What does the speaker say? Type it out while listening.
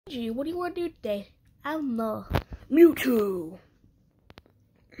Gee, what do you want to do today? I don't know. Mewtwo.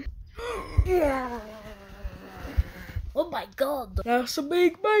 Oh my god. That's a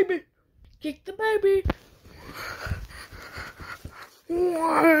big baby. Kick the baby.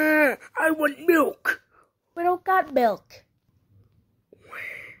 I want milk. We don't got milk.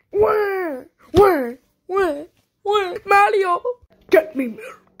 Mario, get me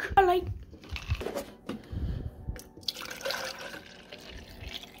milk. I like.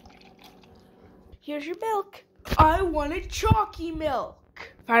 Here's your milk. I wanted chalky milk.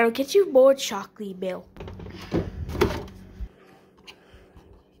 Fine, I'll get you more chocolate milk.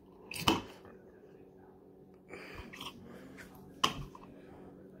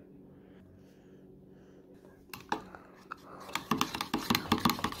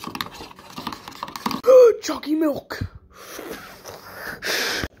 Chalky milk.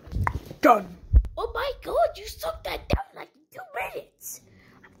 Done. Oh my god, you sucked that down like 2 minutes.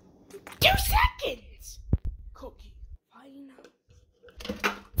 2 seconds. Cookie. Fine.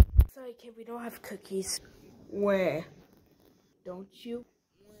 Sorry, kid, we don't have cookies. Where? Don't you?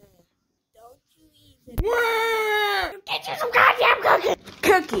 Don't you even. Where? Get you some goddamn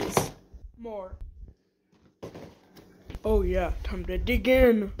cookies. More. Oh yeah, time to dig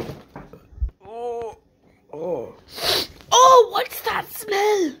in. Oh, what's that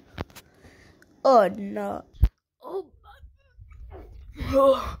smell? Oh no.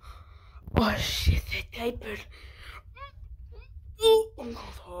 Oh shit, they diapered.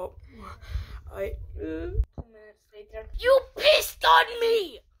 Oh, 2 minutes later. You pissed on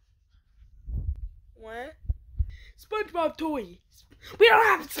me! What? SpongeBob toys. We don't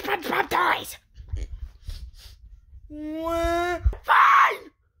have SpongeBob toys! What?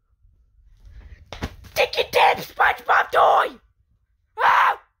 Fine! Take your damn SpongeBob toy!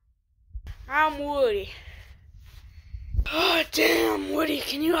 Ah! I'm Woody. Oh, damn, Woody,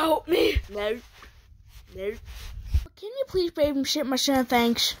 can you help me? No. Can you please baby shit my son,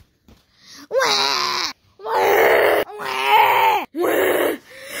 thanks? Oh,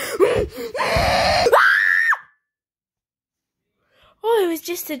 it was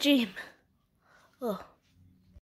just a dream. Oh.